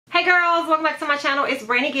Hey girls, welcome back to my channel. It's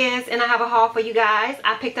Brannygiz and I have a haul for you guys.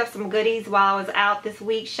 I picked up some goodies while I was out this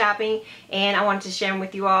week shopping and I wanted to share them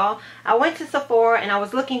with you all. I went to Sephora and I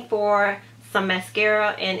was looking for some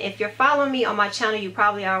mascara, and if you're following me on my channel, you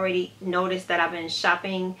probably already noticed that I've been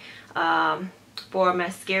shopping for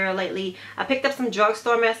mascara lately. I picked up some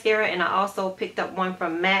drugstore mascara and I also picked up one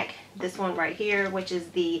from MAC. This one right here, which is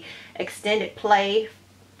the Extended Play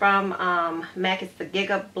from MAC. It's the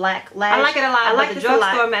Giga Black Lash. I like it a lot. I like the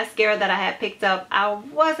drugstore mascara that I had picked up. I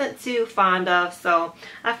wasn't too fond of, so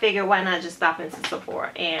I figured why not just stop into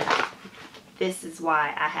Sephora, and this is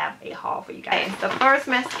why I have a haul for you guys. Okay, the first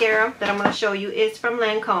mascara that I'm going to show you is from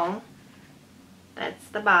Lancome. That's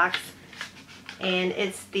the box, and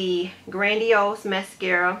it's the Grandiose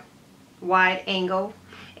Mascara Wide Angle,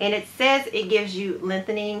 and it says it gives you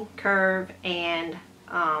lengthening, curve, and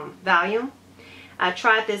volume. I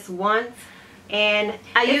tried this once and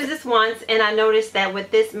I used this once and I noticed that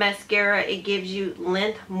with this mascara it gives you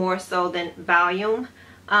length more so than volume.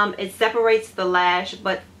 It separates the lash,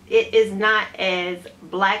 but it is not as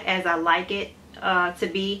black as I like it to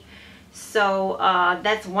be. So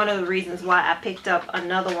that's one of the reasons why I picked up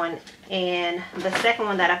another one. And the second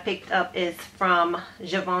one that I picked up is from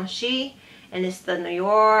Givenchy, and it's the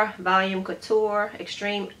Noir Volume Couture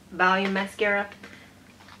Extreme Volume Mascara.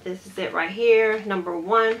 This is it right here, number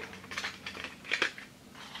 1.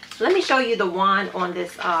 Let me show you the wand on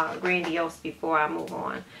this Grandiose before I move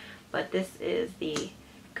on. But this is the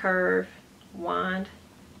curve wand.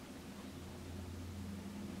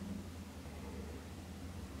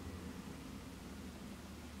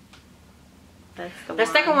 That's the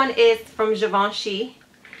second one is from Givenchy,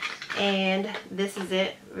 and this is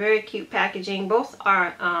it. Very cute packaging. Both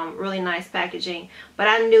are really nice packaging, but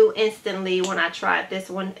I knew instantly when I tried this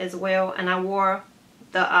one as well, and I wore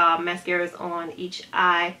the mascaras on each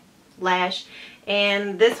eyelash.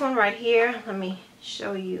 And this one right here, let me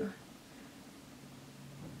show you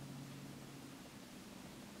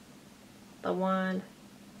the wand.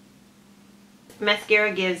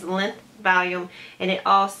 Mascara gives length, volume, and it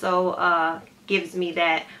also gives me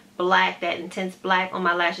that black, that intense black on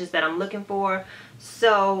my lashes that I'm looking for.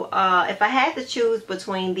 So if I had to choose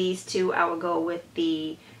between these two, I would go with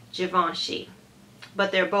the Givenchy,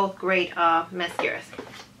 but they're both great mascaras.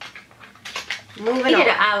 Moving on to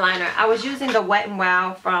the eyeliner, I was using the Wet n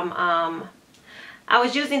Wild from I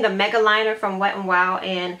was using the Mega Liner from Wet n Wild,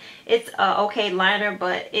 and it's a okay liner,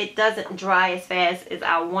 but it doesn't dry as fast as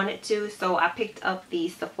I want it to. So I picked up the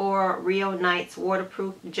Sephora Rio Nights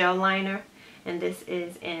Waterproof Gel Liner, and this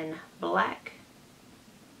is in black.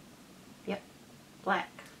 Yep, black.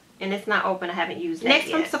 And it's not open. I haven't used that yet.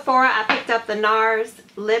 Next from Sephora, I picked up the Nars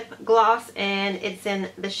lip gloss, and it's in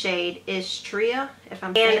the shade Istria, if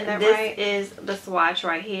I'm saying that right. This is the swatch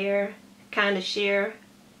right here, kind of sheer.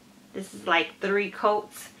 This is like 3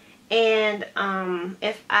 coats, and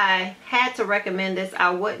if I had to recommend this,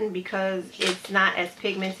 I wouldn't, because it's not as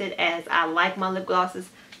pigmented as I like my lip glosses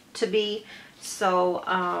to be. So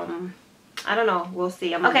I don't know, we'll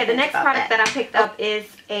see. Okay, the next product that I picked up is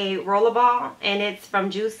a rollerball, and it's from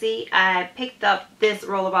Juicy. I picked up this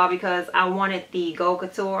rollerball because I wanted the Gold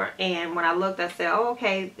Couture, and when I looked, I said, oh,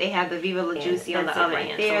 okay, they have the Viva La Juicy on the other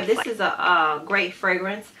end. There, this is a great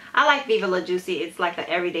fragrance. I like Viva La Juicy. It's like an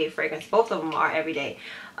everyday fragrance. Both of them are everyday.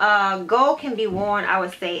 Gold can be worn, I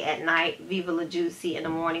would say, at night. Viva La Juicy in the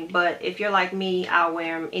morning. But if you're like me, I'll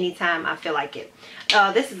wear them anytime I feel like it.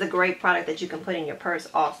 This is a great product that you can put in your purse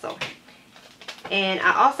also. And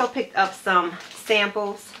I also picked up some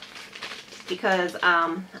samples because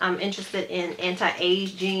I'm interested in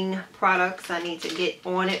anti-aging products. I need to get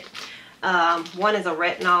on it. One is a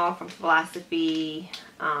retinol from Philosophy,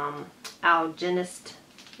 Algenist,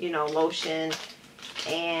 lotion,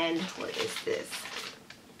 and what is this?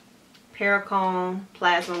 Perfume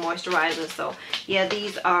Plasma Moisturizer. So yeah,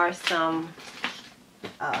 these are some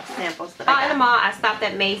samples that I got. In the mall, I stopped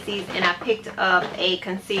at Macy's and I picked up a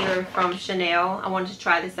concealer from Chanel. I wanted to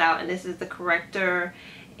try this out, and this is the corrector,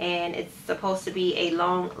 and it's supposed to be a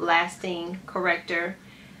long-lasting corrector.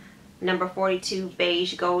 Number 42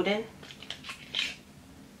 Beige Golden.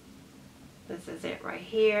 This is it right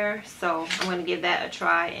here. So I'm going to give that a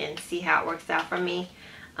try and see how it works out for me.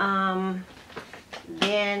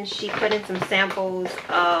 Then she put in some samples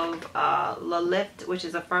of La Lift, which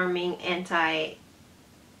is a firming anti-wrinkle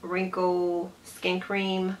skin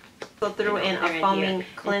cream. So threw in a foaming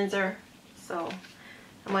cleanser. So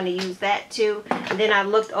I'm going to use that too. And then I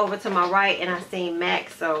looked over to my right and I seen MAC,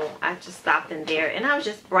 so I just stopped in there. And I was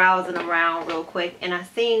just browsing around real quick, and I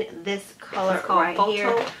seen this color right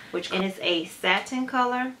here, which is a satin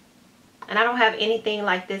color. And I don't have anything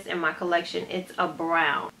like this in my collection. It's a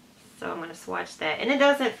brown. So I'm going to swatch that. And it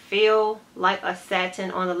doesn't feel like a satin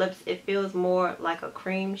on the lips. It feels more like a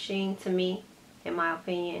cream sheen to me, in my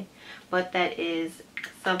opinion. But that is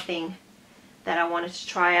something that I wanted to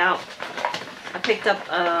try out. I picked up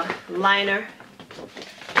a liner.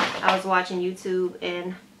 I was watching YouTube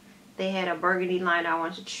and they had a burgundy liner I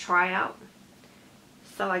wanted to try out.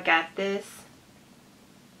 So I got this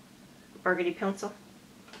burgundy pencil.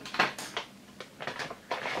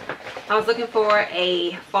 I was looking for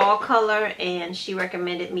a fall color and she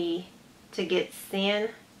recommended me to get Sin.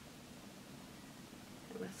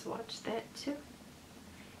 Let's swatch that too.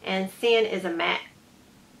 And Sin is a matte.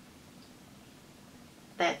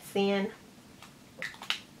 That's Sin.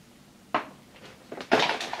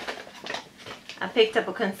 I picked up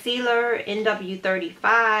a concealer,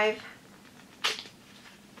 NW35.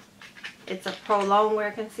 It's a PRO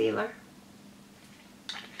Longwear concealer.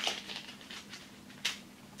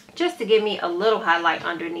 Just to give me a little highlight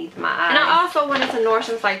underneath my eyes. And I also went into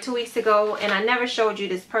Nordstrom's like 2 weeks ago, and I never showed you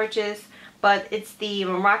this purchase, but it's the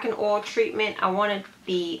Morrocanoil treatment. I wanted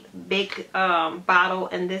the big bottle,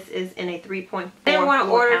 and this is in a 3.4. I didn't want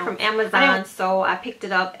to order it from Amazon, so I picked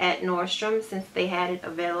it up at Nordstrom since they had it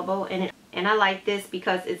available. And I like this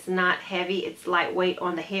because it's not heavy, it's lightweight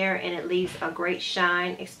on the hair, and it leaves a great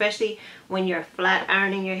shine, especially when you're flat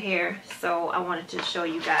ironing your hair. So I wanted to show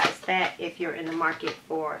you guys that if you're in the market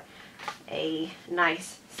for a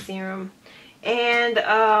nice serum. And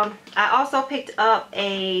I also picked up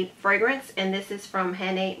a fragrance, and this is from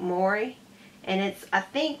Hanae Moril, and it's, I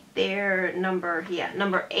think they're number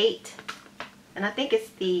 8, and I think it's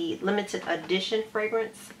the limited edition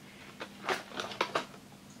fragrance.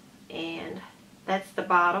 And that's the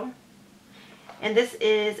bottle. And this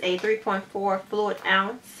is a 3.4 fluid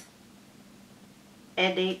ounce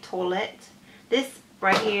Eau de Toilette. This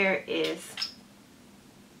right here is,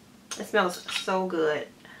 it smells so good.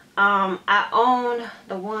 I own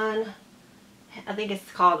the one, I think it's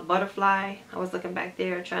called Butterfly. I was looking back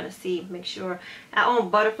there trying to see, make sure. I own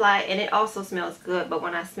Butterfly, and it also smells good, but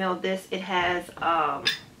when I smelled this, it has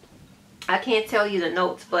I can't tell you the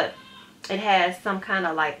notes, but it has some kind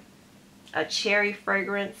of like a cherry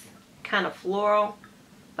fragrance, kind of floral,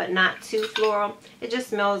 but not too floral. It just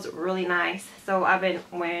smells really nice. So I've been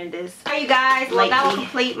wearing this. Alright, you guys, well, that will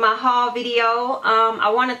complete my haul video. I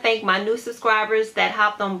want to thank my new subscribers that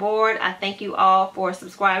hopped on board. I thank you all for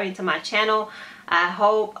subscribing to my channel. I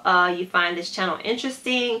hope you find this channel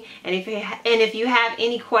interesting, and if you have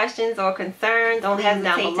any questions or concerns, don't hesitate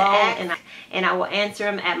down below, and I will answer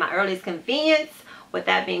them at my earliest convenience. With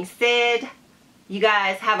that being said, you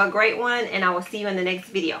guys have a great one, and I will see you in the next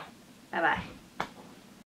video. Bye bye.